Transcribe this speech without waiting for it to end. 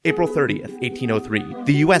April 30th, 1803.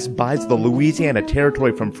 The U.S. buys the Louisiana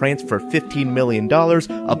Territory from France for $15 million,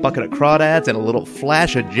 a bucket of crawdads, and a little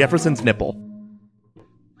flash of Jefferson's nipple.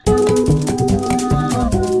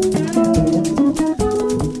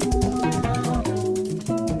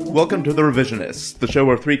 Welcome to The Revisionists, the show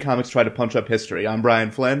where three comics try to punch up history. I'm Brian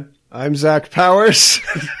Flynn. I'm Zach Powers.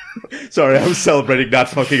 Sorry, I was celebrating not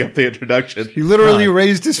fucking up the introduction. He literally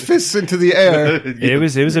raised his fists into the air. It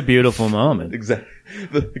was a beautiful moment. Exactly.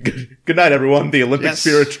 Good night, everyone. The Olympic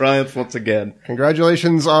spirit triumphs once again.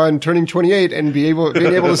 Congratulations on turning 28 and being able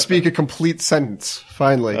to speak a complete sentence,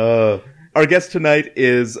 finally. Our guest tonight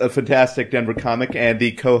is a fantastic Denver comic and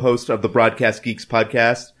the co-host of the Broadcast Geeks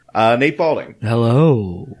podcast, Nate Balding.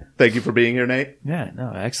 Hello. Thank you for being here, Nate. Yeah,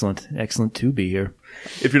 no, excellent. Excellent to be here.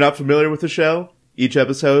 If you're not familiar with the show, each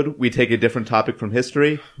episode we take a different topic from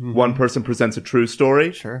history. Mm-hmm. One person presents a true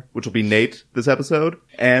story, which will be Nate this episode,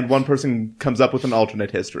 and one person comes up with an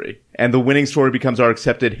alternate history. And the winning story becomes our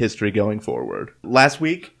accepted history going forward. Last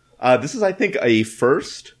week, this is, I think, a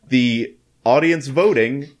first. The audience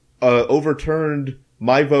voting overturned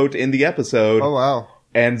my vote in the episode. Oh, wow.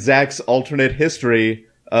 And Zach's alternate history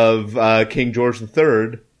of King George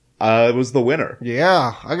III was the winner.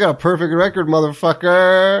 Yeah, I got a perfect record,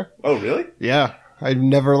 motherfucker. Oh, really? Yeah, I've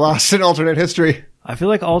never lost an alternate history. I feel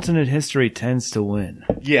like alternate history tends to win.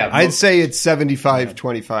 Yeah, I'd say it's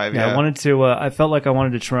 75-25. Yeah, I wanted to. I felt like I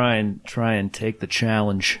wanted to try and take the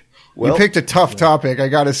challenge. Well, you picked a tough topic, I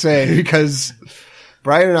gotta say, because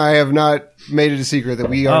Brian and I have not made it a secret that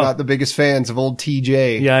we are not the biggest fans of old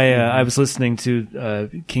TJ. Yeah. I was listening to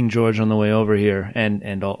King George on the way over here,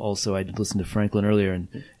 and also I did listen to Franklin earlier, and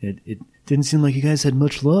it didn't seem like you guys had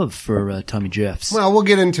much love for Tommy Jeffs. Well, we'll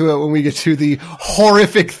get into it when we get to the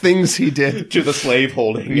horrific things he did. To the slave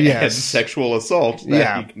holding and sexual assault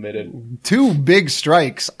that he committed. 2 big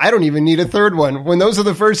strikes. I don't even need a third one. When those are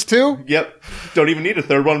the first 2? Yep. Don't even need a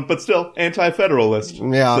third one, but still anti-federalist.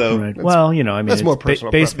 Yeah. So, right. Well, you know, I mean, that's more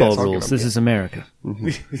personal baseball rules. This is America.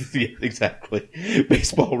 Yeah, exactly.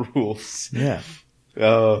 Baseball rules. Yeah.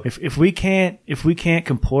 If we can't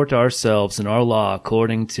comport ourselves in our law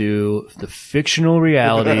according to the fictional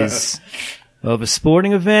realities of a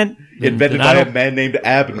sporting event invented by a man named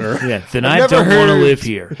Abner, then I don't want to live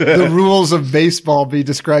here. The rules of baseball be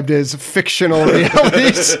described as fictional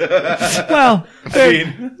realities. Well,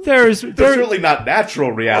 they're certainly not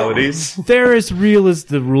natural realities. They're as real as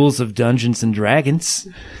the rules of Dungeons and Dragons.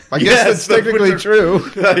 I guess that's technically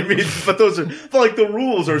true. I mean, but those are like the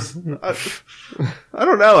rules are. I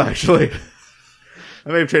don't know, actually. I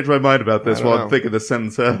may have changed my mind about this while I'm thinking this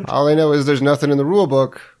sentence out. All I know is there's nothing in the rule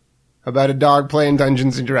book about a dog playing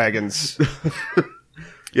Dungeons and Dragons.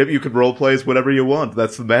 Yep, you can role play as whatever you want.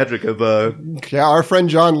 That's the magic of Yeah, our friend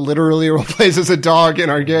John literally role plays as a dog in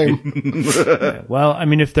our game. Yeah, well, I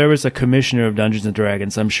mean, if there was a commissioner of Dungeons and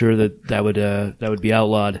Dragons, I'm sure that would be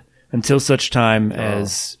outlawed until such time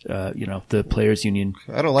as the players' union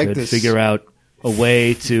I don't like could this. figure out a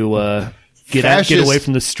way to get away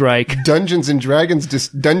from the strike. Dungeons and Dragons,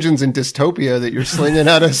 Dungeons and Dystopia that you're slinging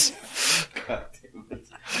at us.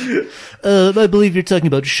 I believe you're talking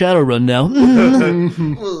about Shadowrun now.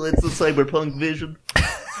 Well, it's the cyberpunk vision.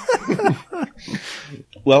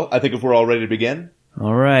 Well, I think if we're all ready to begin.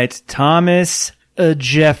 All right, Thomas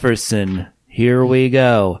Jefferson. Here we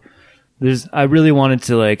go. I really wanted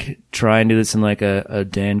to try and do this in a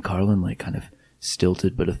Dan Carlin kind of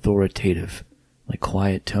stilted but authoritative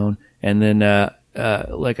quiet tone, and then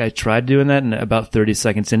I tried doing that, and about 30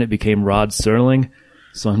 seconds in it became Rod Serling.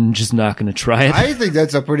 So I'm just not going to try it. I think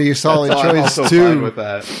that's a pretty solid choice, I'm also too. Fine with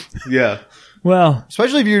that. Yeah. Well,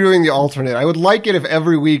 especially if you're doing the alternate. I would like it if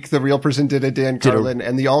every week the real person did a Dan Carlin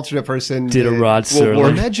and the alternate person did a Rod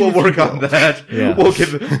Serling. We'll work on that. Yeah.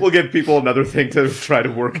 We'll give people another thing to try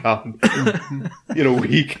to work on in a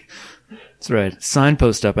week. That's right.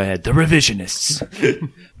 Signpost up ahead. The Revisionists.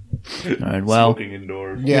 All right, well, smoking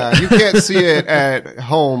indoors. Yeah, you can't see it at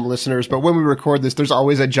home, listeners, but when we record this, there's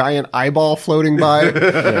always a giant eyeball floating by.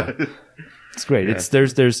 Yeah. It's great. Yeah.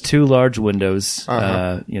 There's 2 large windows,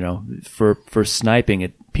 for sniping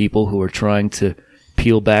at people who are trying to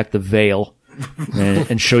peel back the veil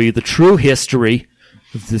and show you the true history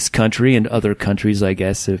of this country and other countries, I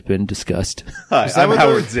guess, have been discussed. Hi, I'm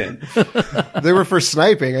Howard Zinn. They were for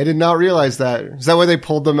sniping. I did not realize that. Is that why they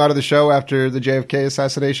pulled them out of the show after the JFK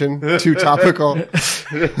assassination? Too topical.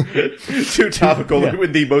 Too topical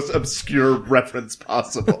with the most obscure reference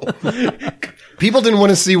possible. People didn't want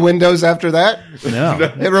to see windows after that. No.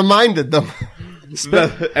 It reminded them.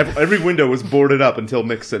 Every window was boarded up until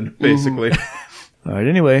Nixon, basically. All right,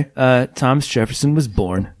 anyway, Thomas Jefferson was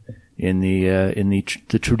born in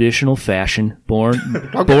the traditional fashion, born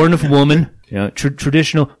of woman,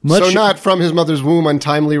 traditional. So not from his mother's womb,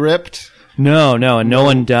 untimely ripped. No, and no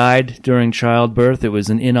one died during childbirth. It was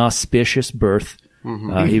an inauspicious birth.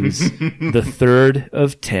 He was the third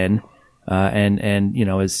of 10. And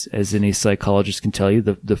as any psychologist can tell you,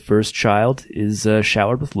 the first child is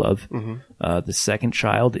showered with love. The second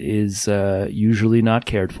child is usually not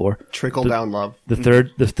cared for. Trickle down love.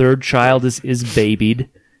 The third child is babied,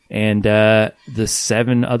 and the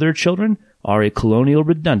 7 other children are a colonial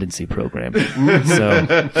redundancy program.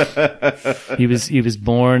 So he was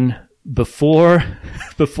born before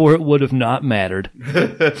it would have not mattered.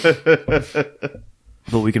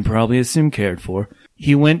 But we can probably assume cared for.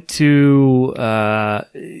 He went to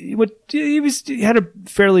he had a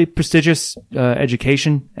fairly prestigious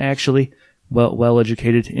education, actually. Well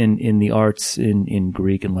educated in the arts, in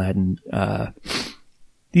Greek and Latin.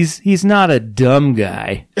 He's not a dumb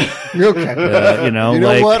guy. Okay. You know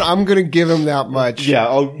what? I'm going to give him that much. Yeah.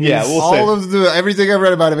 Everything I've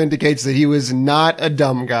read about him indicates that he was not a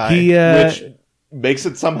dumb guy. Which makes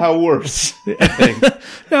it somehow worse, I think.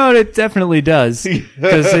 No, it definitely does.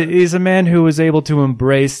 Because he's a man who was able to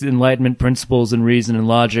embrace Enlightenment principles and reason and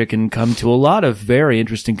logic and come to a lot of very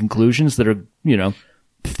interesting conclusions that are,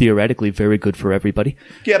 theoretically very good for everybody.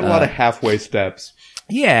 He had a lot of halfway steps.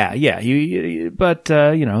 Yeah. But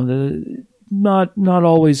not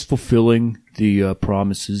always fulfilling the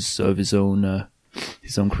promises of his own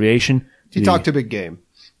creation. He talked a big game.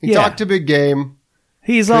 He talked a big game.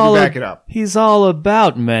 He's all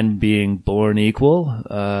about men being born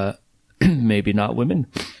equal. Maybe not women.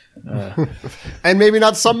 And maybe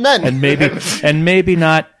not some men. and maybe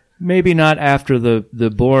not after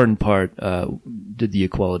the born part did the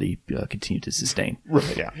equality continue to sustain.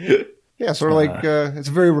 Right. Yeah. Yeah, sort of like it's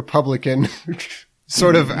a very Republican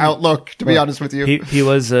sort of outlook, to be honest with you. He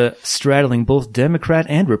was straddling both Democrat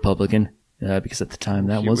and Republican because at the time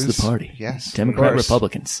that was the party. Yes, Democrat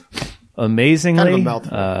Republicans. Amazingly, kind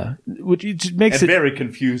of a which makes it very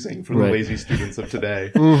confusing for the lazy students of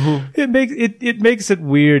today. It makes it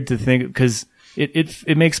weird to think, because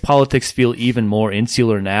it makes politics feel even more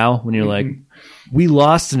insular now when you're like, we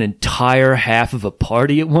lost an entire half of a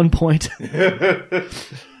party at one point.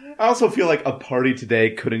 I also feel like a party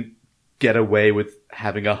today couldn't get away with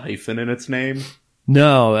having a hyphen in its name.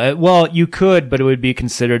 No, well, you could, but it would be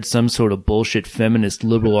considered some sort of bullshit feminist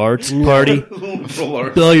liberal arts party. Liberal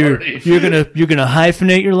arts party. You're gonna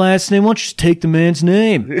hyphenate your last name. Why don't you just take the man's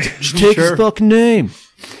name? Just take his fucking name.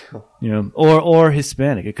 Or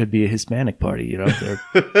Hispanic. It could be a Hispanic party. They're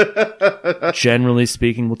generally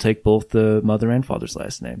speaking, will take both the mother and father's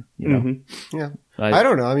last name. Yeah, I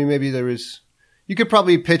don't know. I mean, maybe there was. You could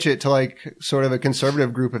probably pitch it to like sort of a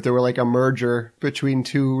conservative group if there were like a merger between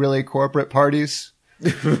two really corporate parties.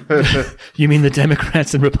 You mean the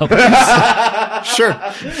Democrats and Republicans? Sure.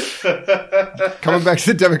 Coming back to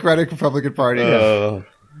the Democratic Republican Party.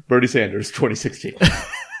 Bernie Sanders, 2016.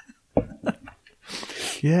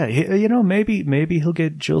 Yeah, maybe he'll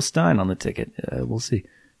get Jill Stein on the ticket. We'll see.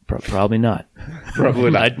 Probably not.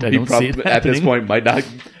 Probably not. I don't see it at this point might not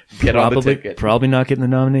get on the ticket. Probably not getting the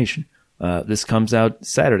nomination. This comes out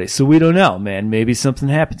Saturday, so we don't know, man. Maybe something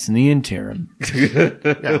happens in the interim.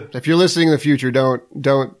 Yeah. If you're listening in the future,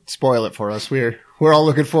 don't spoil it for us. We're all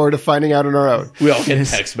looking forward to finding out on our own. We all get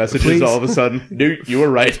text messages all of a sudden. You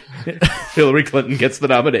were right. Hillary Clinton gets the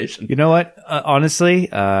nomination. You know what? Honestly,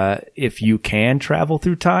 if you can travel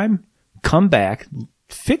through time, come back,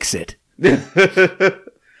 fix it.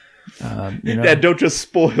 Yeah, don't just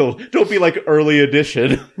spoil. Don't be like early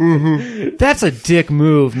edition. Mm-hmm. That's a dick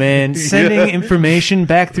move, man. Sending information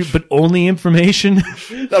back through, but only information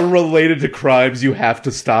related to crimes you have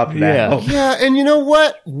to stop now. Yeah, and you know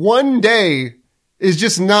what? One day is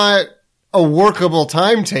just not a workable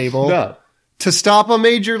timetable to stop a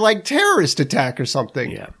major like terrorist attack or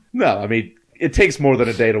something. Yeah. No, I mean, it takes more than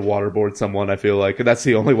a day to waterboard someone, I feel like. And that's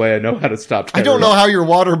the only way I know how to stop terrorism. I don't know how you're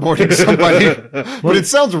waterboarding somebody, but it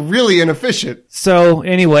sounds really inefficient. So,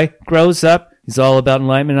 anyway, grows up. He's all about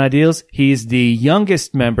Enlightenment ideals. He's the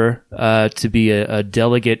youngest member to be a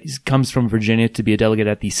delegate. He comes from Virginia to be a delegate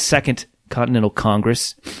at the Second Continental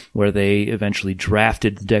Congress, where they eventually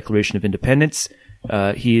drafted the Declaration of Independence.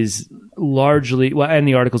 He is largely, and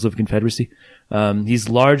the Articles of Confederacy. He's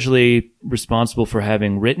largely responsible for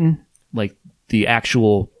having written, doing the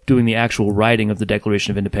actual writing of the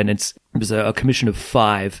Declaration of Independence. It was a commission of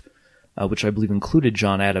 5, which I believe included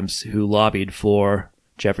John Adams, who lobbied for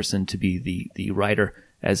Jefferson to be the writer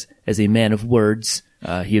as a man of words.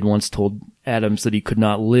 He had once told Adams that he could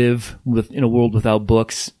not live in a world without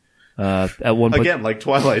books. At one point, again, like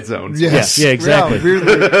Twilight Zone. Yes. Yeah, exactly. Yeah,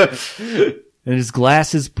 weirdly. And his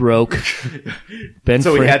glasses broke.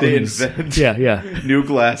 So he had to invent new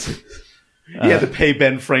glasses. He had to pay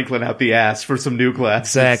Ben Franklin out the ass for some new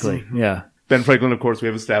glasses. Exactly, yeah. Ben Franklin, of course, we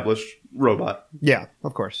have established, robot. Yeah,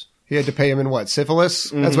 of course. He had to pay him in what? Syphilis?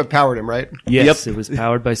 Mm-hmm. That's what powered him, right? Yes, It was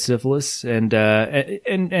powered by syphilis and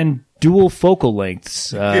dual focal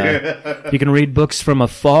lengths. You can read books from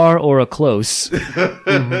afar or a close.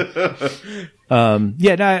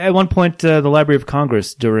 At one point, the Library of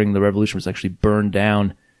Congress during the Revolution was actually burned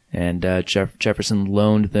down, and Jefferson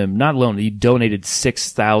he donated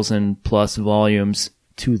 6,000 plus volumes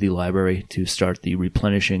to the library to start the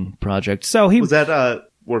replenishing project. So he was that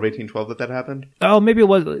War of 1812 that happened? Oh, maybe it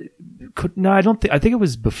was. No, I don't think. I think it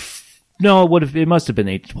was No, it must have been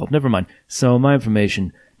 1812. Never mind. So my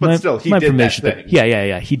information. But still, he did that thing.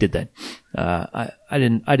 Yeah. He did that. I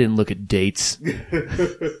didn't look at dates.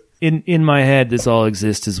 In my head, this all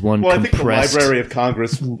exists as one compressed. I think the Library of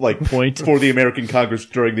Congress, point for the American Congress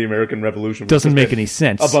during the American Revolution, doesn't make any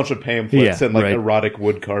sense. A bunch of pamphlets and erotic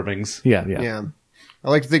wood carvings. Yeah. I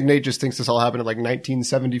like to think Nate just thinks this all happened in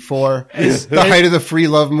 1974. The height of the free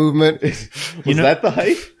love movement. Was that the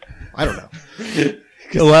height? I don't know.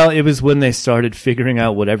 Well, it was when they started figuring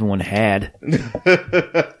out what everyone had.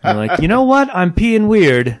 They're like, you know what? I'm peeing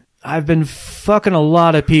weird. I've been fucking a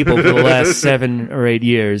lot of people for the last 7 or 8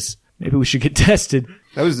 years. Maybe we should get tested.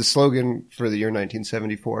 That was the slogan for the year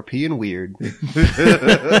 1974. Peeing weird.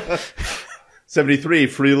 73,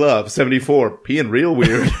 free love. 74, peeing real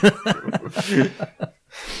weird.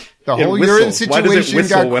 The whole urine situation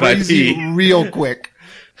got crazy real quick.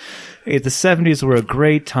 Hey, the 70s were a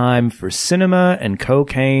great time for cinema and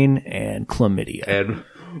cocaine and chlamydia. And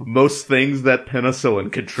most things that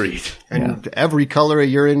penicillin could treat. And every color of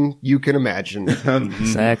urine you can imagine.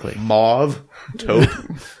 Exactly. Mauve, taupe.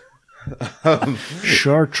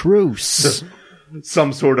 Chartreuse.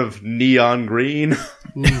 Some sort of neon green.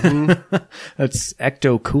 Mm-hmm. That's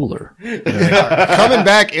Ecto Cooler. Coming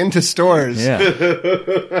back into stores. Yeah.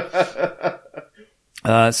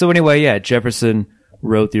 So anyway, Jefferson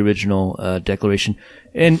wrote the original Declaration,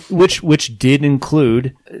 and which did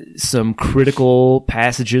include some critical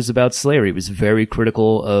passages about slavery. He was very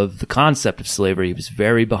critical of the concept of slavery. He was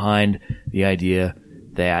very behind the idea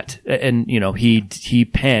that, and he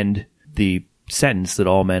penned the sentence that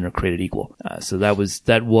all men are created equal. So that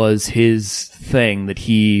was his thing that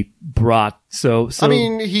he brought. So I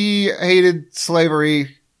mean, he hated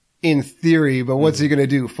slavery in theory, but what's he going to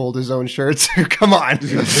do? Fold his own shirts? Come on. What do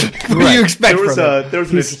you expect from him? There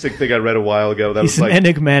was an interesting thing I read a while ago. He's an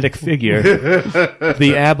enigmatic figure.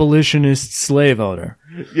 The abolitionist slave owner.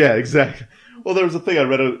 Yeah, exactly. Well, there was a thing I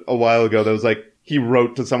read a while ago that was he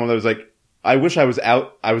wrote to someone that was I wish I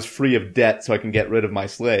was free of debt so I can get rid of my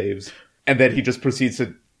slaves. And then he just proceeds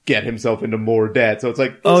to get himself into more debt. So it's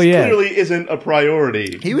this clearly isn't a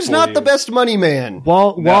priority. He was not the best money man.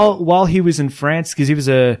 While he was in France, because this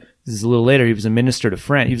is a little later, he was a minister to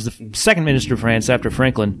France. He was the second minister to France after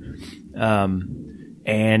Franklin.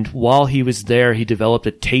 And while he was there, he developed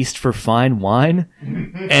a taste for fine wine.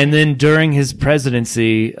 And then during his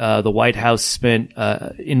presidency, the White House spent,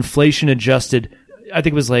 inflation adjusted, I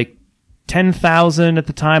think it was $10,000 at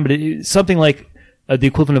the time, but something like the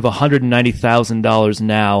equivalent of $190,000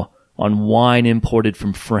 now on wine imported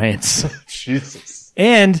from France. Jesus.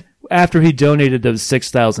 And after he donated those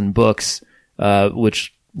 6,000 books,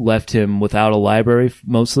 which left him without a library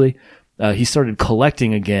mostly, he started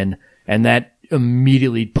collecting again, and that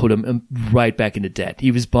immediately put him right back into debt.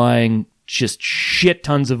 He was buying just shit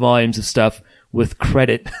tons of volumes of stuff with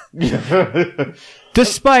credit.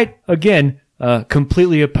 Despite, again,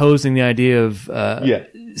 completely opposing the idea of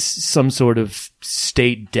some sort of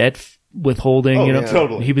state debt withholding.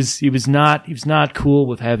 Totally. He was not cool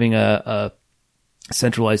with having a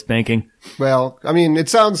centralized banking. Well, I mean, it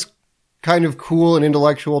sounds kind of cool and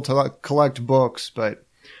intellectual to collect books, but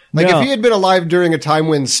if he had been alive during a time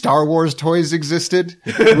when Star Wars toys existed.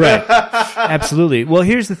 Right. Absolutely. Well,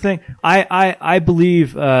 here's the thing. I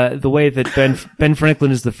believe, the way that Ben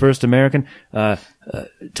Franklin is the first American,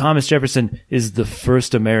 Thomas Jefferson is the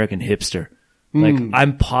first American hipster.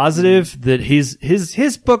 I'm positive that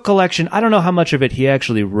his book collection, I don't know how much of it he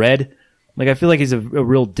actually read. I feel like he's a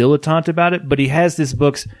real dilettante about it, but he has these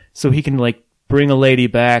books so he can bring a lady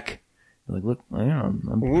back. Look,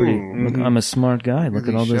 I'm pretty. Look, I'm a smart guy. Look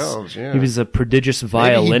at all this. Shelves, yeah. He was a prodigious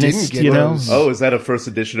violinist, Oh, is that a first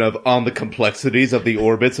edition of On the Complexities of the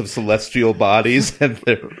Orbits of Celestial Bodies?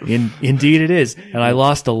 Indeed it is. And I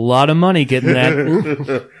lost a lot of money getting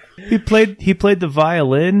that. He played the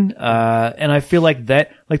violin, and I feel like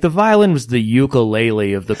the violin was the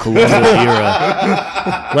ukulele of the colonial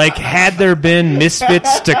era. Like, had there been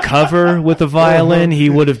Misfits to cover with a violin, he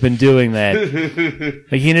would have been doing that.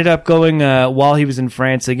 Like, he ended up going, while he was in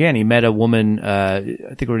France again, he met a woman,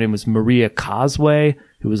 I think her name was Maria Cosway,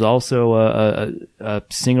 who was also a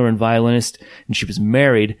singer and violinist, and she was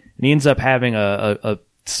married, and he ends up having a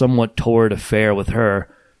somewhat torrid affair with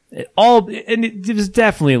her. It was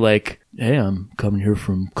definitely like, hey, I'm coming here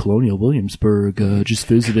from Colonial Williamsburg, just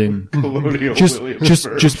visiting. Williamsburg. Just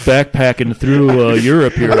backpacking through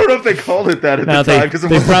Europe here. I don't know if they called it that at the time.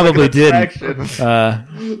 They probably didn't.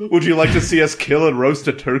 Would you like to see us kill and roast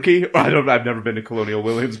a turkey? I've never been to Colonial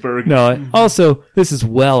Williamsburg. No, also, this is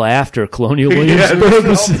well after Colonial Williamsburg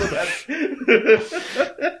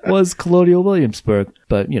was Colonial Williamsburg.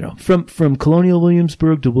 But, from Colonial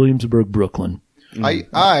Williamsburg to Williamsburg, Brooklyn.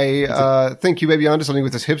 I think you may be onto something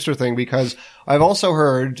with this hipster thing, because I've also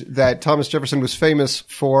heard that Thomas Jefferson was famous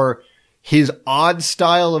for his odd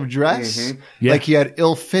style of dress. Mm-hmm. Yeah. Like, he had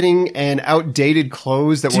ill-fitting and outdated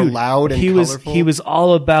clothes that were loud and colorful. He was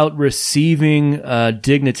all about receiving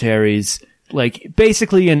dignitaries, like,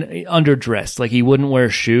 basically underdressed. Like, he wouldn't wear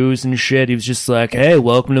shoes and shit. He was just like, hey,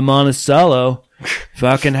 welcome to Monticello.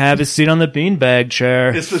 Fucking have a seat on the beanbag chair.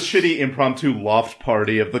 It's the shitty impromptu loft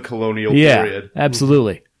party of the colonial period. Yeah,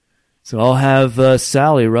 absolutely. So I'll have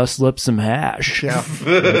Sally rustle up some hash. Yeah.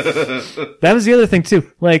 That was the other thing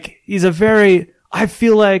too. Like, he's I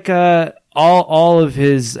feel like all of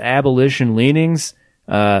his abolition leanings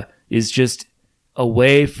is just a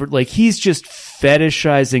way for, like, he's just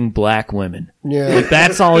fetishizing black women. Yeah. Like,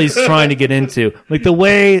 that's all he's trying to get into. Like, the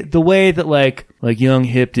way that like young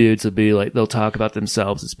hip dudes will be like, they'll talk about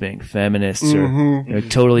themselves as being feminists or they're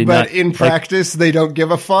totally but not. But in practice, they don't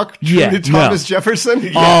give a fuck. Yeah. To Thomas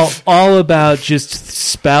Jefferson. All about just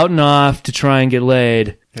spouting off to try and get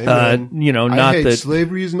laid. Hey, not I hate that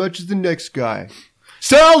slavery as much as the next guy.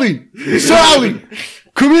 Sally,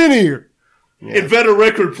 come in here. Yeah. Invent a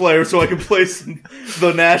record player so I can play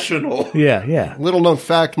the National. Yeah. Little known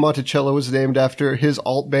fact, Monticello was named after his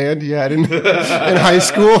alt band he had in high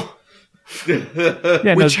school.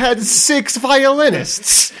 Which had 6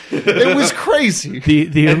 violinists. It was crazy.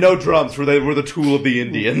 And no drums, for they were the tool of the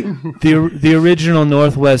Indian. The original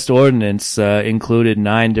Northwest Ordinance included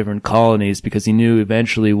 9 different colonies because he knew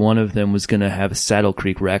eventually one of them was going to have Saddle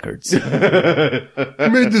Creek Records. I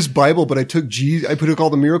made this Bible, but I took all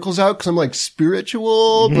the miracles out because I'm like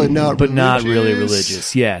spiritual, but not really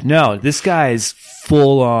religious. Yeah, no, this guy's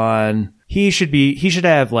full on. He should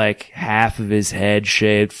have like half of his head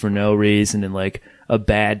shaved for no reason and like a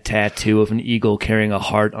bad tattoo of an eagle carrying a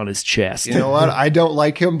heart on his chest. You know what? I don't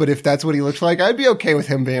like him, but if that's what he looks like, I'd be okay with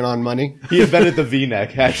him being on money. He invented the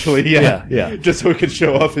V-neck, actually. Yeah. Just so he could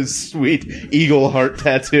show off his sweet eagle heart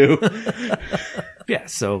tattoo. Yeah.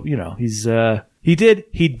 So, he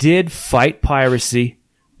did fight piracy.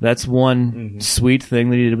 That's one sweet thing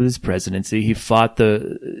that he did with his presidency. He fought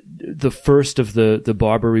the first of the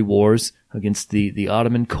Barbary Wars against the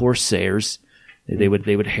Ottoman corsairs. They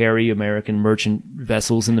would harry American merchant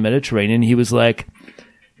vessels in the Mediterranean. He was like,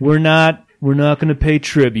 we're not going to pay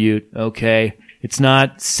tribute, okay? It's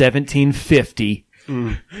not 1750.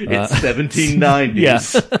 It's 1790s. Yeah.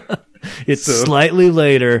 It's slightly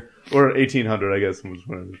later. Or 1800, I guess. Was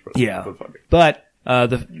when it was yeah. But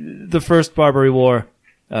the first Barbary War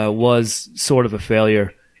was sort of a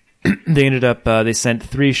failure. They ended up, they sent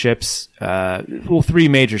 3 ships, 3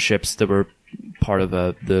 major ships that were part of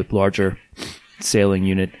the larger sailing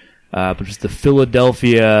unit, which was the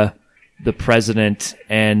Philadelphia, the President,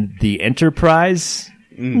 and the Enterprise.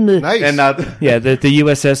 Nice. And not the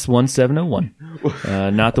USS 1701,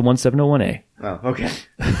 not the 1701A. Oh, okay.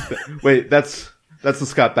 Wait, that's the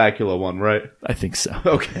Scott Bakula one, right? I think so.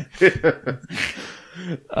 Okay.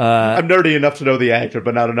 I'm nerdy enough to know the actor,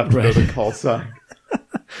 but not enough to know the call sign.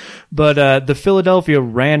 But the Philadelphia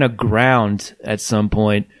ran aground at some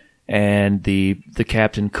point, and the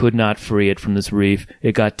captain could not free it from this reef.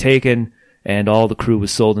 It got taken, and all the crew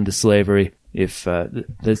was sold into slavery. If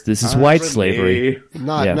this is white slavery, If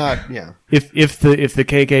the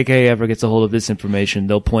KKK ever gets a hold of this information,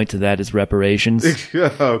 they'll point to that as reparations.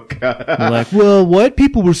 Oh God! They're like, well, white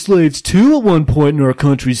people were slaves too at one point in our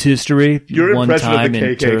country's history. Your one impression time of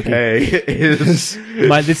the KKK is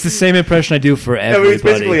it's the same impression I do for everybody. It's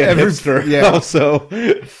basically a hipster. Yeah. Also,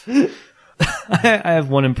 I have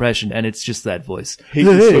one impression, and it's just that voice. Hate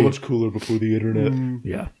was so much cooler before the internet.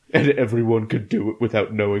 Yeah. And everyone could do it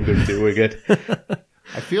without knowing they're doing it.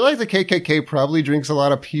 I feel like the KKK probably drinks a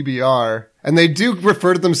lot of PBR, and they do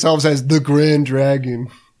refer to themselves as the Grand Dragon.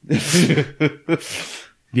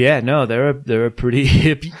 Yeah, no, they're a pretty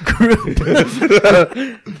hip group.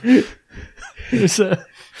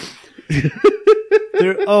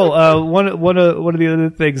 One of the other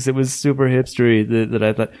things that was super hipstery that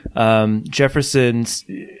I thought, Jefferson's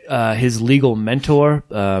his legal mentor,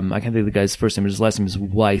 I can't think of the guy's first name, but his last name is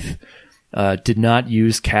wife, did not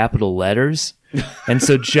use capital letters, and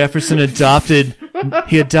so Jefferson adopted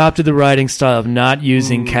the writing style of not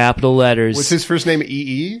using capital letters. Was his first name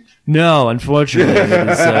E.E.? No, unfortunately. It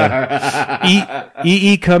was,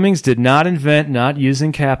 E.E. Cummings did not invent not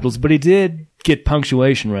using capitals, but he did get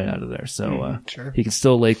punctuation right out of there, so sure. He can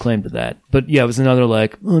still lay claim to that. But yeah, it was another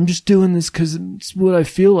like, I'm just doing this because it's what I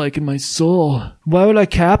feel like in my soul. Why would I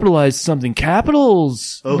capitalize something?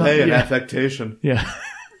 Capitals! Oh, hey, an affectation. Yeah.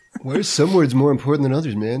 Why are some words more important than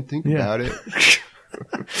others, man? Think about it.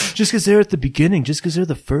 Just because they're at the beginning, just because they're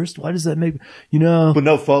the first, why does that make... But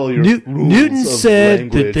no, follow your rules Newton of said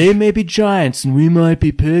language. that they may be giants and we might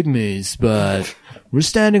be pygmies, but we're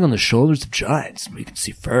standing on the shoulders of giants and we can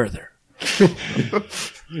see further.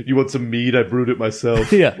 You want some mead? I brewed it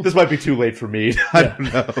myself. Yeah. This might be too late for mead. I don't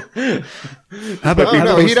know. How about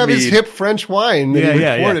No, he'd have his mead. hip French wine that he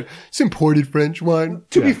imported. Yeah. It's imported French wine.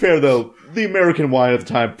 To be fair, though, the American wine at the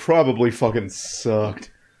time probably fucking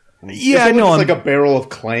sucked. Yeah, I It's know. like a barrel of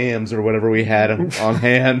clams or whatever we had on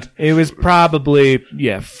hand. It was probably,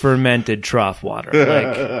 fermented trough water.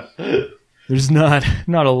 Like, there's not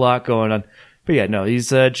a lot going on. But yeah, no, he's,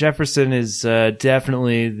 Jefferson is,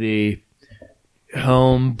 definitely the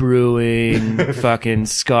home brewing, fucking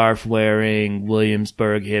scarf wearing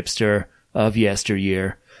Williamsburg hipster of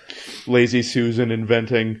yesteryear. Lazy Susan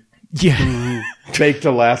inventing. Yeah. Baked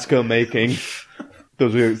Alaska making.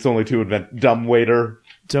 Those are it's only two dumbwaiter.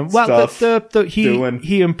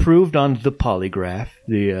 He improved on the polygraph,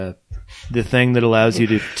 the thing that allows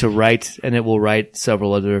you to write, and it will write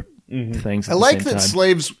several other things at I the like same that time.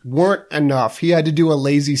 slaves weren't enough. He had to do a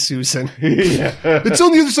lazy Susan. Yeah. It's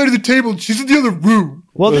on the other side of the table. She's in the other room.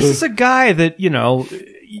 Well, this is a guy that,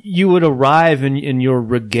 you would arrive in your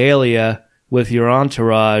regalia with your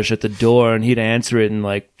entourage at the door, and he'd answer it in,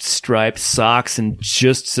 like, striped socks and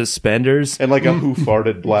just suspenders. And like a who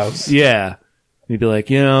farted blouse. Yeah. He'd be like,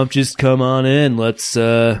 just come on in. Let's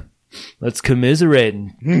commiserate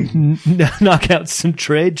and knock out some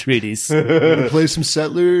trade treaties. Play some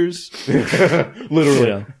Settlers.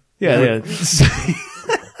 Literally. Yeah.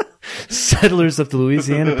 Settlers of the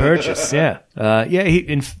Louisiana Purchase. Yeah.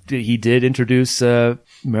 He did introduce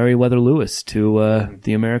Meriwether Lewis to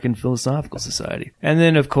the American Philosophical Society. And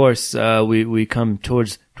then, of course, we come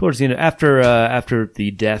towards the end after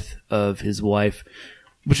the death of his wife,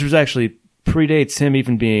 which was actually predates him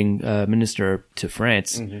even being minister to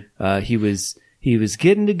France. He was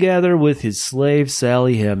getting together with his slave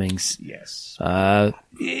Sally Hemings. Yes.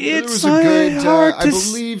 It was a good. I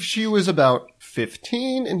believe she was about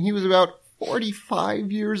 15, and he was about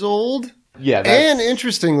 45 years old. Yeah. And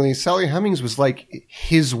interestingly, Sally Hemings was like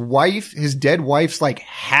his dead wife's like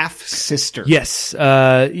half sister. Yes.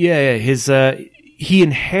 He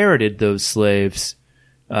inherited those slaves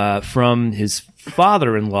from his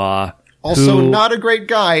father-in-law. Also, not a great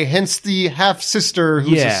guy, hence the half-sister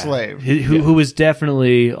who's a slave. Who was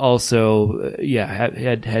definitely also,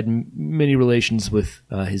 had many relations with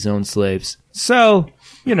his own slaves. So,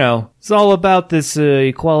 it's all about this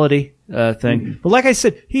equality thing. But like I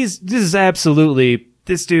said, this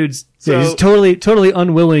dude's he's totally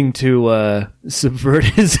unwilling to subvert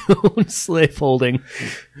his own slaveholding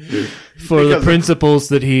for the principles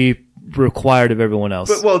that he required of everyone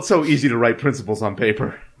else. But, it's so easy to write principles on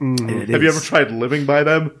paper. Have you ever tried living by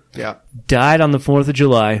them? Yeah. Died on the 4th of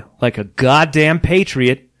July like a goddamn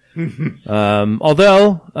patriot.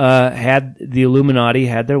 Although, had the Illuminati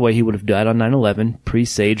had their way, he would have died on 9/11,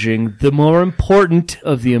 presaging the more important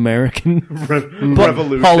of the American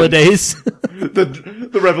revolution holidays.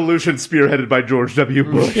 the revolution spearheaded by George W.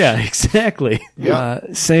 Bush. Yeah, exactly. Yeah.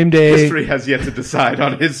 Same day. History has yet to decide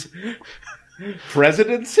on his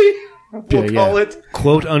presidency. We'll call it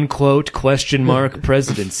quote unquote ?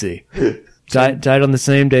 Presidency. Died on the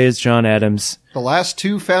same day as John Adams. The last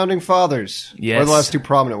two founding fathers. Yes. Or the last two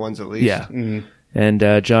prominent ones, at least. Yeah. And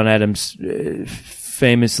John Adams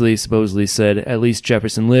famously, supposedly said, at least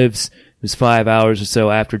Jefferson lives. It was 5 hours or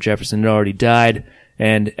so after Jefferson had already died.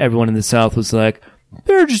 And everyone in the South was like,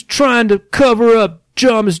 they're just trying to cover up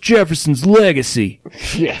Thomas Jefferson's legacy.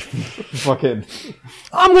 Yeah. Fucking.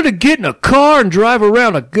 I'm going to get in a car and drive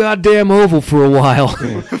around a goddamn oval for a while.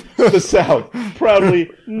 The South, proudly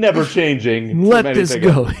never changing. Let this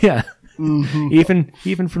go. Yeah. Even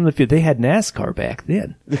from the field. They had NASCAR back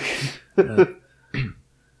then. Yeah.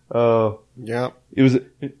 It was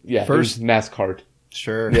NASCAR.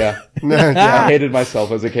 Sure. Yeah. Yeah. I hated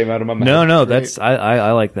myself as it came out of my mouth. No, that's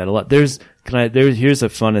I like that a lot. Here's a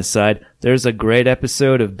fun aside. There's a great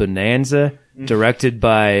episode of Bonanza directed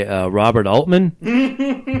by Robert Altman,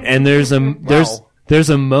 and there's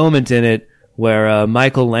a moment in it where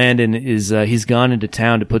Michael Landon is he's gone into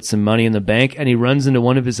town to put some money in the bank, and he runs into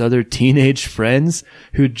one of his other teenage friends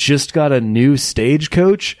who just got a new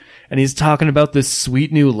stagecoach, and he's talking about the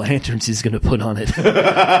sweet new lanterns he's going to put on it.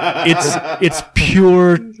 It's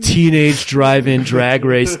pure teenage drive-in drag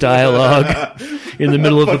race dialogue in the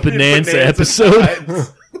middle of a Bonanza episode.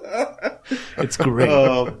 It's great.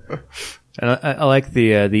 And I like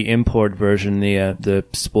the import version, the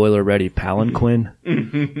spoiler ready palanquin.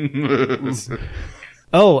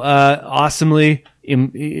 Awesomely,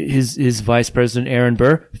 his vice president Aaron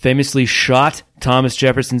Burr famously shot Thomas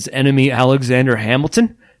Jefferson's enemy Alexander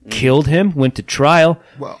Hamilton, killed him, went to trial.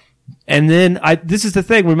 Well, and then this is the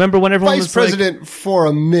thing. Remember when everyone vice was president for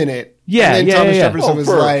a minute? Yeah, and then Thomas Jefferson was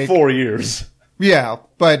for like 4 years. Yeah,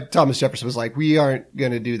 but Thomas Jefferson was like, we aren't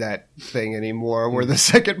going to do that thing anymore where the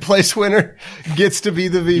second place winner gets to be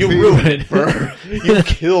the VP. You ruined it, Burr. You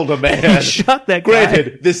killed a man. You shot that guy.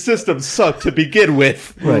 Granted, this system sucked to begin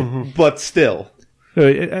with, Right. But still.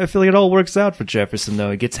 I feel like it all works out for Jefferson, though.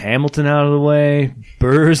 He gets Hamilton out of the way.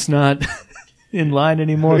 Burr's not in line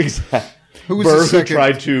anymore. Exactly. Who was Burr, the second? who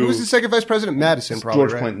tried to... Who was the second vice president? Madison, probably.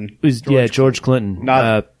 George right? Clinton. George Clinton.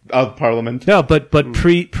 Not of Parliament. No, but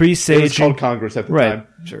presaging. It was called Congress at the time.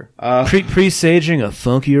 Sure. Presaging a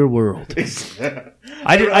funkier world.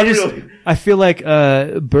 I feel like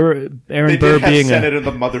Aaron Burr being Senate in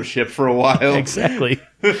the mothership for a while. Exactly.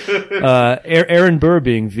 Aaron Burr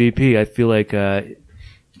being VP, I feel like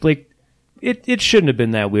it shouldn't have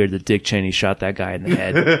been that weird that Dick Cheney shot that guy in the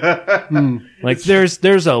head. Like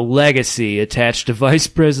there's a legacy attached to vice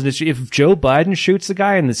presidency. If Joe Biden shoots a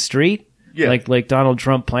guy in the street, like Donald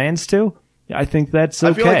Trump plans to, I think that's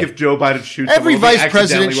okay. I feel like if Joe Biden shoots every someone, vice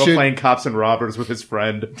president while should playing cops and robbers with his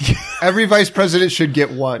friend. Every vice president should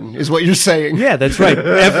get one, is what you're saying. Yeah, that's right.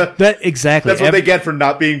 Exactly. That's what they get for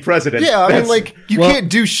not being president. Yeah, I mean, like, you can't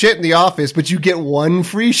do shit in the office, but you get one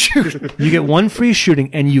free shooting. You get one free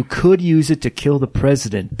shooting, and you could use it to kill the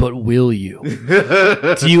president, but will you?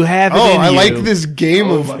 Do you have it in I you? like this game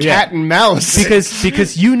of cat and mouse.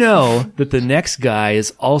 Because you know that the next guy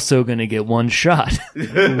is also going to get one shot.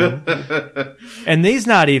 And he's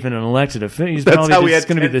not even an elected official. That's how we had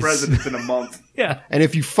going to 10 be presidents in a month. Yeah. And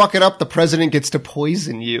if you fuck it up, the president gets to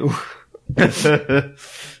poison you.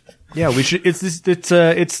 Yeah, we should.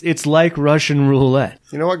 It's like Russian roulette.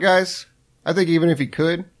 You know what, guys? I think even if he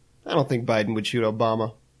could, I don't think Biden would shoot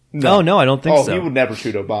Obama. No, I don't think so. He would never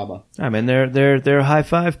shoot Obama. I mean, they're high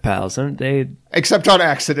five pals, aren't they? Except on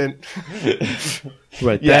accident.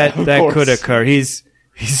 Right. Yeah, that could occur. He's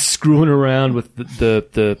screwing around with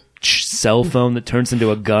the cell phone that turns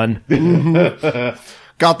into a gun.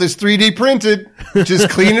 Got this 3D printed.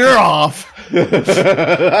 Just cleaning her off.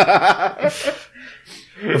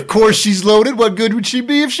 Of course she's loaded. What good would she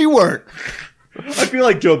be if she weren't? I feel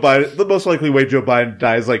like Joe Biden, the most likely way Joe Biden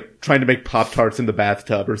dies, like trying to make Pop-Tarts in the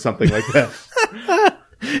bathtub or something like that.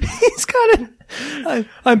 He's got it.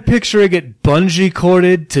 I'm picturing it bungee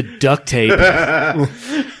corded to duct tape.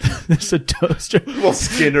 There's a toaster. Well,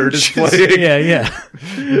 Skinner displaying. Yeah.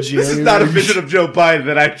 This is not a vision of Joe Biden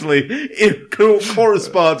that actually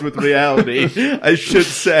corresponds with reality, I should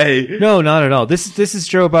say. No, not at all. This is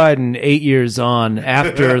Joe Biden 8 years on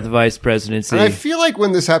after the vice presidency. And I feel like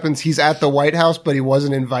when this happens, he's at the White House, but he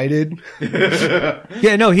wasn't invited.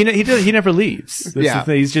 Yeah, no, he never leaves. That's the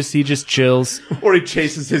thing. He just chills. Or he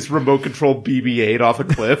chases his remote control BB-8 off a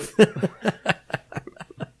cliff.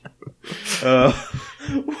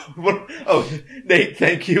 Nate,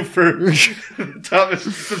 thank you for the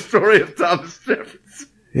story of Thomas Jefferson.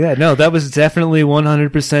 Yeah, no, that was definitely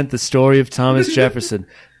 100% the story of Thomas Jefferson.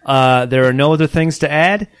 There are no other things to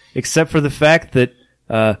add except for the fact that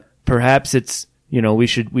perhaps it's, we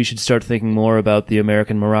should start thinking more about the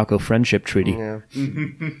American-Morocco Friendship Treaty. Yeah.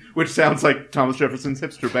 Which sounds like Thomas Jefferson's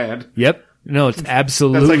hipster band. Yep. No, it's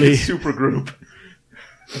absolutely. That's like his super group.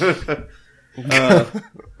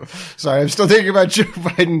 Sorry, I'm still thinking about Joe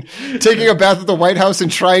Biden taking a bath at the White House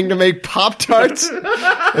and trying to make Pop-Tarts in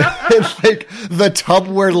like the tub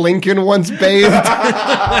where Lincoln once bathed.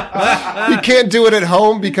 He can't do it at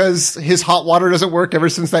home because his hot water doesn't work ever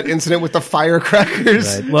since that incident with the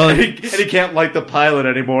firecrackers. Right. Well, and he can't light the pilot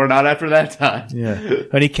anymore, not after that time. Yeah.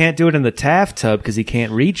 And he can't do it in the Taft tub because he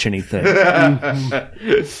can't reach anything. And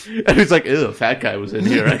he's like, ew, fat guy was in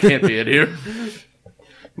here. I can't be in here.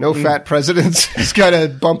 No fat presidents. He's got a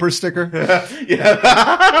bumper sticker.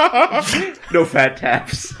 Yeah. No fat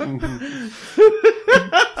taps.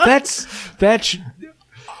 That's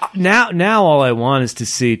now all I want is to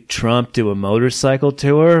see Trump do a motorcycle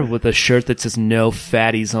tour with a shirt that says "No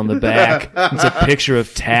fatties" on the back. It's a picture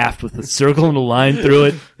of Taft with a circle and a line through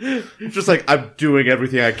it. Just like, I'm doing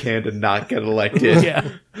everything I can to not get elected. Yeah.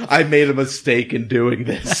 I made a mistake in doing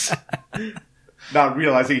this. Not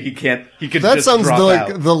realizing he could That just sounds drop like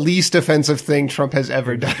out. the least offensive thing Trump has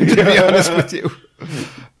ever done, to be honest with you.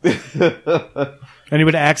 And he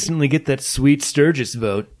would accidentally get that sweet Sturgis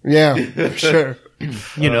vote. Yeah, sure.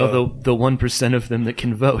 You know, the 1% of them that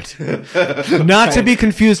can vote. Not to be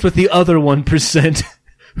confused with the other 1%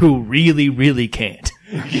 who really, really can't.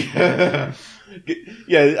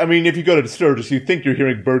 Yeah, I mean, if you go to Sturgis, you think you're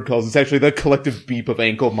hearing bird calls. It's actually the collective beep of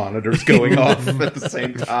ankle monitors going off at the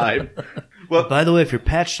same time. Well, by the way, if you're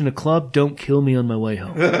patched in a club, don't kill me on my way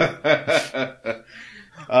home.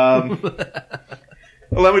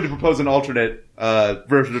 Allow me to propose an alternate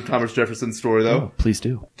version of Thomas Jefferson's story, though. Oh, please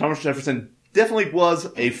do. Thomas Jefferson definitely was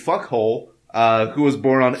a fuckhole who was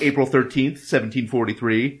born on April 13th,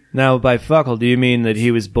 1743. Now, by fuckhole, do you mean that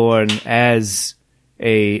he was born as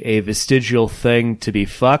a vestigial thing to be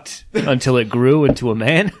fucked until it grew into a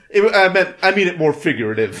man? I mean it more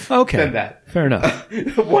figurative than that. Fair enough.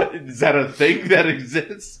 What, is that a thing that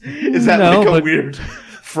exists? Is that No, like a but- weird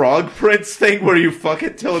Frog Prince thing where you fuck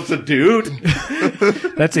it till it's a dude?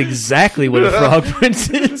 That's exactly what a frog prince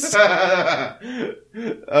is.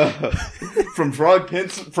 From Frog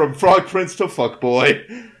Prince to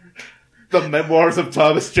Fuckboy. The Memoirs of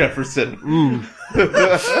Thomas Jefferson.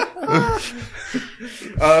 That's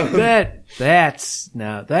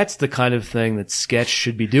the kind of thing that Sketch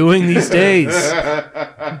should be doing these days.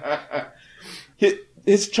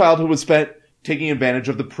 His childhood was spent taking advantage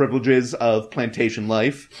of the privileges of plantation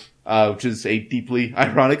life, which is a deeply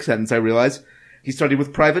ironic sentence, I realize. He studied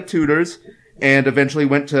with private tutors and eventually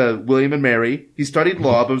went to William and Mary. He studied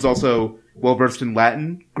law, but was also well-versed in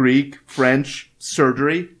Latin, Greek, French,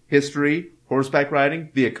 surgery, history, horseback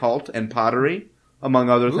riding, the occult, and pottery,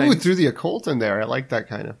 among other things. Ooh, threw the occult in there. I like that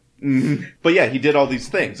kind of. Mm-hmm. But yeah, he did all these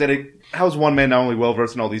things. And how is one man not only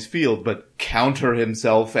well-versed in all these fields, but counter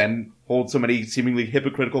himself and hold so many seemingly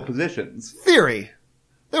hypocritical positions? Theory.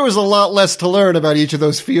 There was a lot less to learn about each of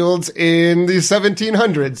those fields in the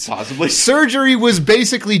 1700s. Possibly. Surgery was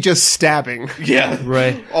basically just stabbing. Yeah.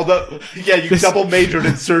 Right. Although, yeah, you double majored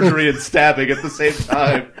in surgery and stabbing at the same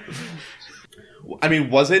time. I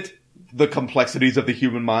mean, was it the complexities of the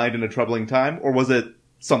human mind in a troubling time, or was it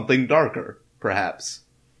something darker, perhaps?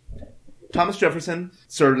 Thomas Jefferson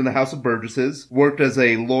served in the House of Burgesses, worked as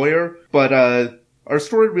a lawyer, but our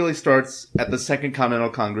story really starts at the Second Continental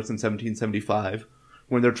Congress in 1775,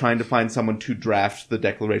 when they're trying to find someone to draft the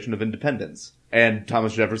Declaration of Independence. And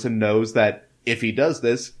Thomas Jefferson knows that if he does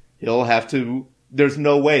this, he'll have to... There's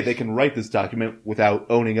no way they can write this document without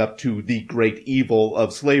owning up to the great evil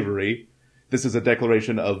of slavery. This is a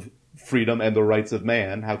declaration of freedom and the rights of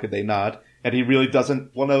man. How could they not? And he really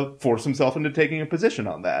doesn't want to force himself into taking a position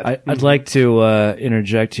on that. I'd like to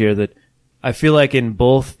interject here that I feel like in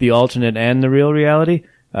both the alternate and the real reality,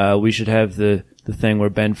 we should have the thing where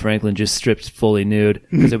Ben Franklin just stripped fully nude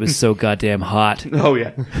because it was so goddamn hot. Oh,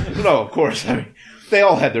 yeah. No, of course. I mean, they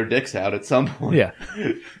all had their dicks out at some point. Yeah.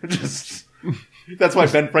 That's why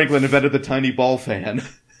Ben Franklin invented the tiny ball fan.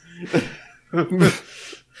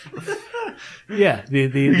 Yeah,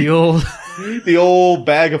 the old... The old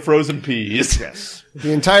bag of frozen peas. Yes.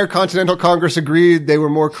 The entire Continental Congress agreed they were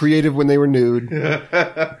more creative when they were nude.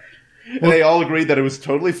 And they all agreed that it was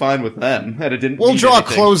totally fine with them, and it didn't We'll mean draw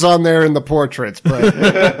anything. clothes on there in the portraits, but...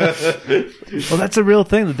 Well, that's a real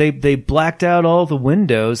thing. That they blacked out all the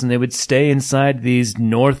windows, and they would stay inside these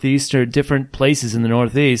northeast or different places in the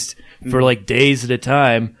northeast for like days at a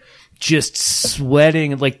time, just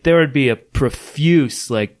sweating. Like there would be a profuse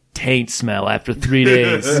like taint smell after 3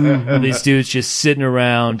 days. of these dudes just sitting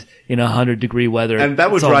around in 100-degree weather, And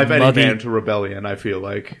that would It's all drive any muddy. man to rebellion, I feel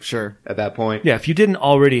like. Sure. At that point. Yeah, if you didn't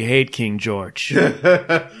already hate King George.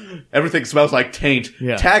 Everything smells like taint.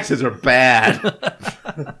 Yeah. Taxes are bad.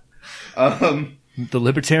 The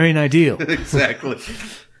libertarian ideal. Exactly.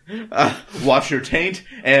 Wash your taint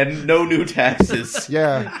and no new taxes.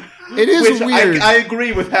 Yeah. It is Which weird. I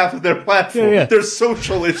agree with half of their platform. Yeah. There's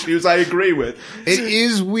social issues I agree with. It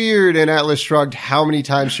is weird in Atlas Shrugged how many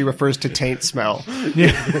times she refers to taint smell.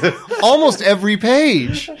 Almost every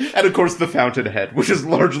page. And of course the Fountainhead, which is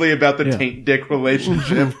largely about the taint-dick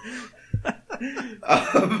relationship.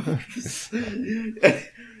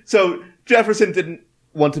 So Jefferson didn't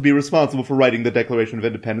want to be responsible for writing the Declaration of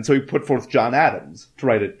Independence, so he put forth John Adams to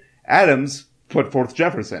write it. Adams put forth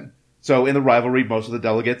Jefferson. So in the rivalry, most of the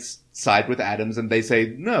delegates side with Adams, and they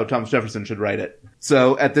say, no, Thomas Jefferson should write it.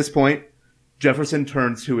 So at this point, Jefferson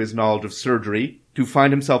turns to his knowledge of surgery to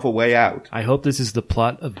find himself a way out. I hope this is the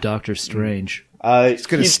plot of Doctor Strange. He's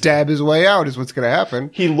going to stab his way out is what's going to happen.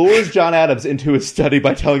 He lures John Adams into his study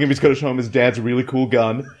by telling him he's going to show him his dad's really cool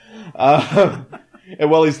gun. And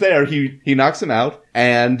while he's there, he knocks him out.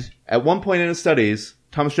 And at one point in his studies,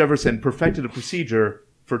 Thomas Jefferson perfected a procedure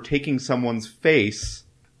for taking someone's face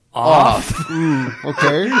off.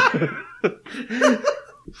 Okay.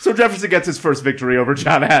 So Jefferson gets his first victory over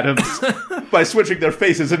John Adams by switching their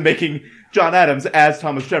faces and making John Adams, as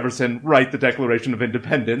Thomas Jefferson, write the Declaration of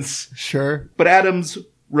Independence. Sure. But Adams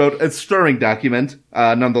wrote a stirring document,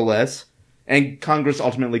 nonetheless, and Congress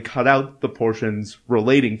ultimately cut out the portions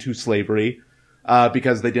relating to slavery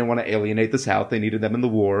because they didn't want to alienate the South. They needed them in the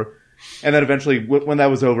war. And then eventually, when that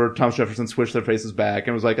was over, Thomas Jefferson switched their faces back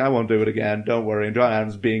and was like, I won't do it again, don't worry. And John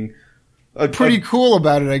Adams being... pretty cool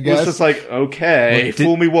about it, I guess. Was just like, okay,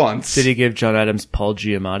 fool me once. Did he give John Adams Paul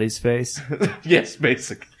Giamatti's face? Yes,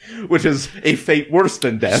 basic. Which is a fate worse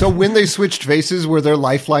than death. So when they switched faces, were their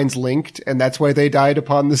lifelines linked, and that's why they died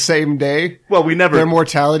upon the same day? Well, we never... Their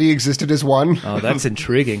mortality existed as one? Oh, that's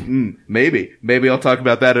intriguing. Maybe. Maybe I'll talk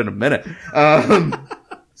about that in a minute.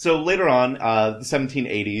 So later on, the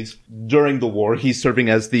 1780s, during the war, he's serving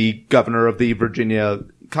as the governor of the Virginia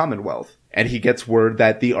Commonwealth. And he gets word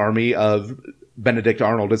that the army of Benedict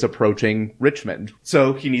Arnold is approaching Richmond.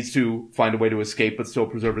 So he needs to find a way to escape but still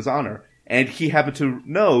preserve his honor. And he happened to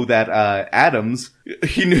know that Adams,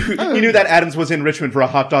 he knew that Adams was in Richmond for a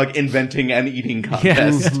hot dog inventing and eating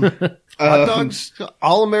contest. Hot dogs,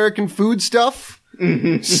 all-American food stuff,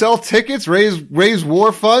 sell tickets, raise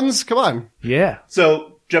war funds. Come on. Yeah.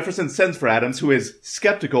 So Jefferson sends for Adams, who is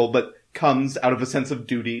skeptical but comes out of a sense of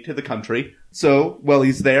duty to the country. So while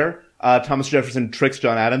he's there, Thomas Jefferson tricks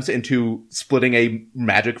John Adams into splitting a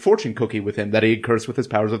magic fortune cookie with him that he had cursed with his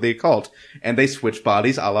powers of the occult. And they switch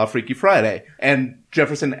bodies a la Freaky Friday. And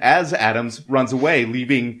Jefferson, as Adams, runs away,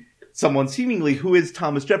 leaving someone seemingly who is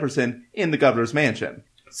Thomas Jefferson in the governor's mansion.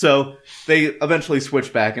 So they eventually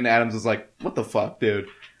switch back, and Adams is like, what the fuck, dude?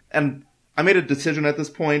 And I made a decision at this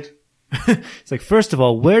point. It's like, first of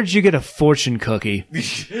all, where did you get a fortune cookie?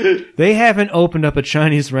 They haven't opened up a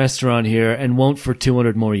Chinese restaurant here and won't for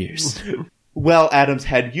 200 more years. Well, Adams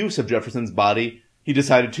had use of Jefferson's body. He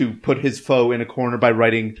decided to put his foe in a corner by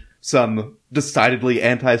writing some decidedly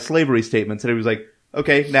anti-slavery statements. And he was like,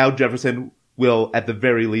 okay, now Jefferson will at the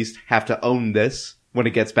very least have to own this when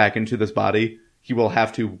it gets back into this body. He will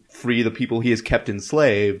have to free the people he has kept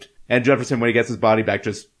enslaved. And Jefferson, when he gets his body back,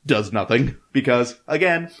 just does nothing. Because,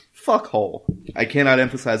 again, fuckhole. I cannot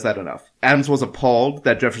emphasize that enough. Adams was appalled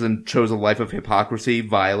that Jefferson chose a life of hypocrisy,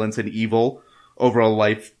 violence, and evil over a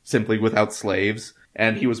life simply without slaves.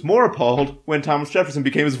 And he was more appalled when Thomas Jefferson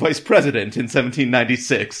became his vice president in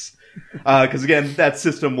 1796. Because, again, that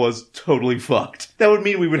system was totally fucked. That would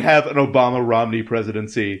mean we would have an Obama-Romney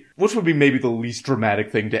presidency, which would be maybe the least dramatic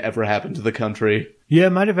thing to ever happen to the country. Yeah,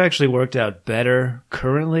 it might have actually worked out better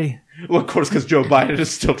currently. Well, of course, because Joe Biden is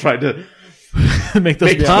still trying to make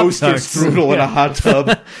toaster strudel in a hot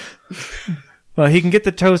tub. Well, he can get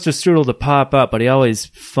the toaster strudel to pop up, but he always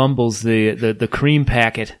fumbles the cream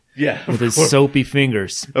packet with his soapy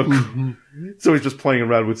fingers. So he's just playing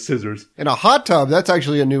around with scissors. In a hot tub, that's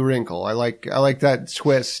actually a new wrinkle. I like that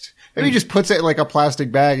twist. Maybe he just puts it in like a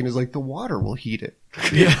plastic bag and is like, the water will heat it.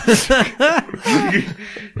 Yeah.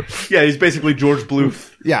 Yeah, he's basically George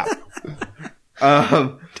Bluth. Yeah.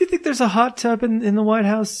 Do you think there's a hot tub in the White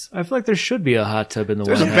House? I feel like there should be a hot tub in the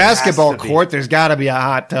White House. There's a basketball court. There's got to be a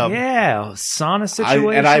hot tub. Yeah, sauna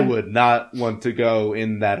situation. And I would not want to go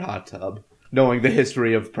in that hot tub, knowing the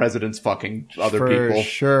history of presidents fucking other people. For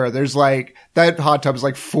sure. There's like, that hot tub is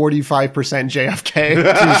like 45%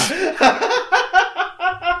 JFK.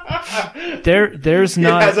 There's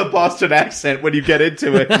not. It has a Boston accent when you get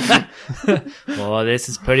into it. Oh, this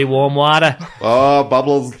is pretty warm water. Oh,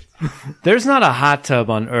 bubbles. There's not a hot tub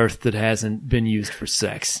on Earth that hasn't been used for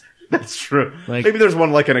sex. That's true. Maybe there's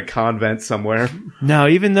one like in a convent somewhere. No,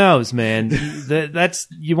 even those, man. That's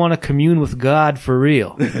you want to commune with God for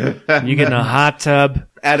real. You get in a hot tub.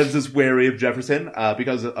 Adams is wary of Jefferson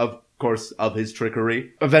because, of course, of his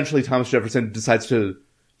trickery. Eventually, Thomas Jefferson decides to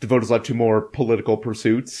devote his life to more political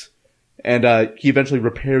pursuits. And he eventually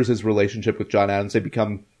repairs his relationship with John Adams. They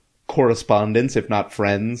become correspondents, if not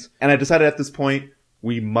friends. And I decided at this point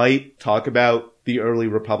we might talk about the early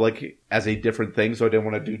republic as a different thing, so I didn't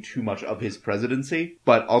want to do too much of his presidency.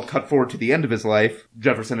 But I'll cut forward to the end of his life.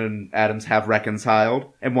 Jefferson and Adams have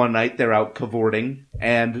reconciled, and one night they're out cavorting,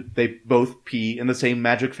 and they both pee in the same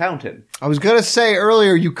magic fountain. I was going to say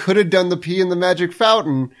earlier you could have done the pee in the magic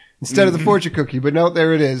fountain instead of the fortune cookie, but no,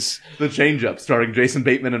 there it is. The Change-Up, starring Jason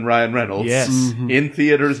Bateman and Ryan Reynolds. Yes. In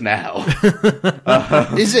theaters now.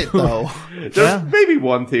 Is it, though? There's maybe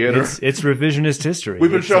one theater. It's revisionist history.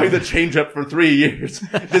 We've been showing The Change-Up for 3 years.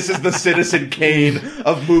 This is the Citizen Kane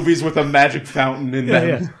of movies with a magic fountain in them.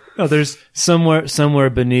 Yeah. No, there's somewhere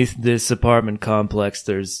beneath this apartment complex,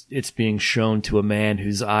 it's being shown to a man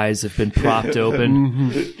whose eyes have been propped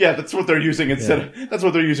open. Yeah, that's what they're using that's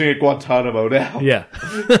what they're using at Guantanamo now. Yeah.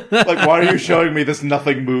 Like, why are you showing me this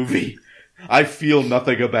nothing movie? I feel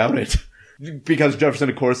nothing about it. Because Jefferson,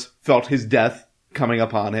 of course, felt his death coming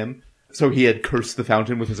upon him. So he had cursed the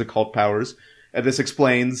fountain with his occult powers. And this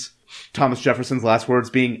explains Thomas Jefferson's last words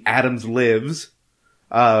being, "Adams lives."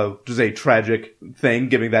 Which is a tragic thing,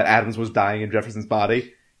 given that Adams was dying in Jefferson's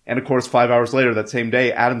body. And of course, 5 hours later, that same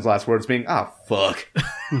day, Adams' last words being, fuck.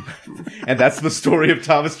 And that's the story of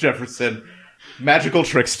Thomas Jefferson. Magical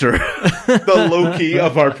trickster. The Loki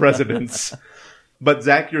of our presidents. But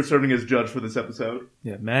Zach, you're serving as judge for this episode.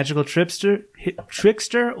 Yeah, magical trickster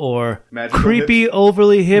or Magical creepy,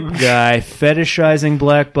 overly hip guy fetishizing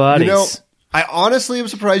black bodies. You know, I honestly am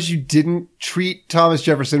surprised you didn't treat Thomas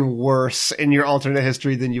Jefferson worse in your alternate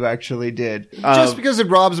history than you actually did. Just because it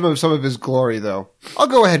robs him of some of his glory, though. I'll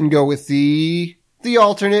go ahead and go with the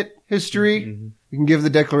alternate history. Mm-hmm. You can give the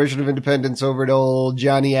Declaration of Independence over to old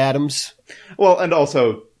Johnny Adams. Well, and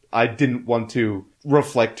also, I didn't want to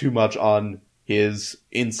reflect too much on his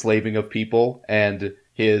enslaving of people and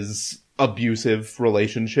his abusive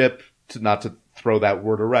relationship, not to throw that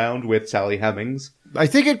word around, with Sally Hemings. I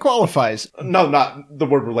think it qualifies. No, not the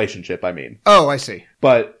word relationship, I mean. Oh, I see.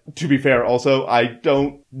 But to be fair, also, I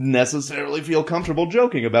don't necessarily feel comfortable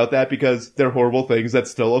joking about that because they're horrible things that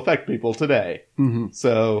still affect people today. Mm-hmm.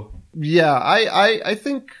 So. Yeah, I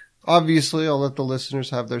think, obviously, I'll let the listeners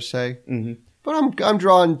have their say. Mm-hmm. But I'm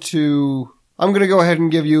drawn to, I'm going to go ahead and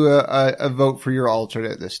give you a vote for your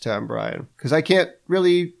alternate this time, Brian. Because I can't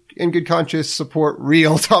really, in good conscience, support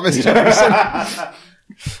real Thomas Jefferson.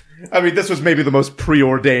 I mean, this was maybe the most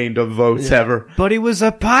preordained of votes ever. But he was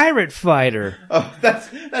a pirate fighter. Oh,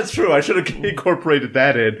 that's true. I should have incorporated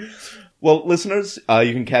that in. Well, listeners,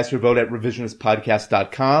 you can cast your vote at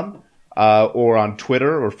revisionistpodcast.com, or on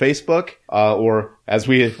Twitter or Facebook, or as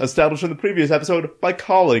we established in the previous episode, by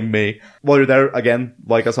calling me. While you're there, again,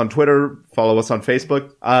 like us on Twitter, follow us on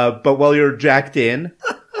Facebook. But while you're jacked in,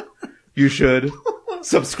 you should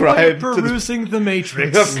subscribe to perusing the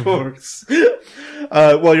Matrix. Of course.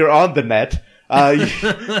 While you're on the net,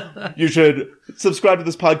 you should subscribe to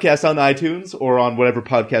this podcast on iTunes or on whatever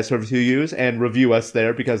podcast service you use and review us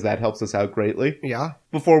there because that helps us out greatly. Yeah.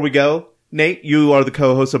 Before we go, Nate, you are the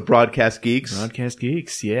co-host of Broadcast Geeks. Broadcast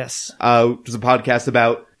Geeks, yes. Which is a podcast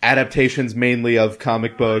about adaptations mainly of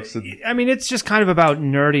comic books. I mean, it's just kind of about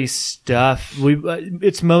nerdy stuff.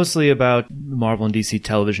 It's mostly about Marvel and DC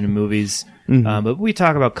television and movies. Mm-hmm. But we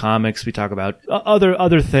talk about comics. We talk about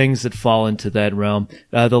other things that fall into that realm.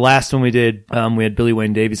 The last one we did, we had Billy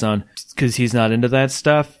Wayne Davies on because he's not into that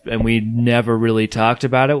stuff, and we never really talked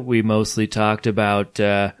about it. We mostly talked about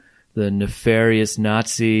the nefarious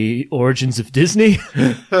Nazi origins of Disney,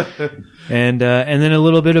 and then a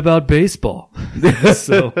little bit about baseball.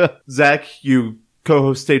 So, Zach, you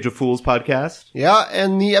co-host Stage of Fools podcast. Yeah,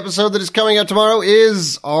 and the episode that is coming out tomorrow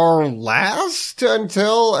is our last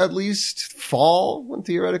until at least fall, when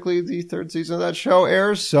theoretically the third season of that show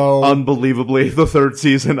airs. So, unbelievably, the third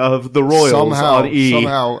season of The Royals on E.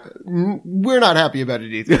 Somehow, we're not happy about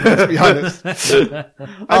it either, let's be honest.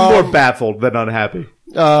 I'm more baffled than unhappy.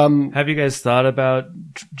 Have you guys thought about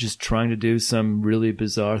just trying to do some really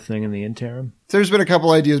bizarre thing in the interim? There's been a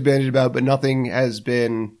couple ideas bandied about, but nothing has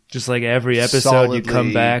been just like every episode you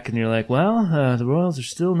come back and you're like, well, the Royals are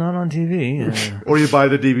still not on TV. Or you buy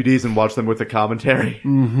the DVDs and watch them with the commentary.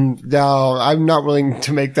 Mm-hmm. No, I'm not willing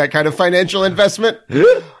to make that kind of financial investment.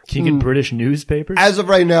 Can you get British newspapers? As of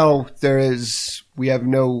right now, we have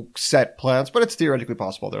no set plans, but it's theoretically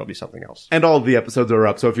possible there'll be something else. And all of the episodes are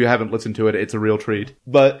up, so if you haven't listened to it, it's a real treat.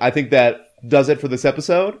 But I think that does it for this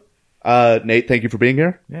episode. Nate, thank you for being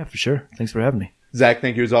here. Yeah, for sure. Thanks for having me. Zach,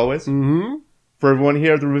 thank you as always. Mm-hmm. For everyone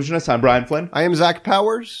here at The Revisionist, I'm Brian Flynn. I am Zach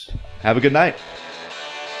Powers. Have a good night.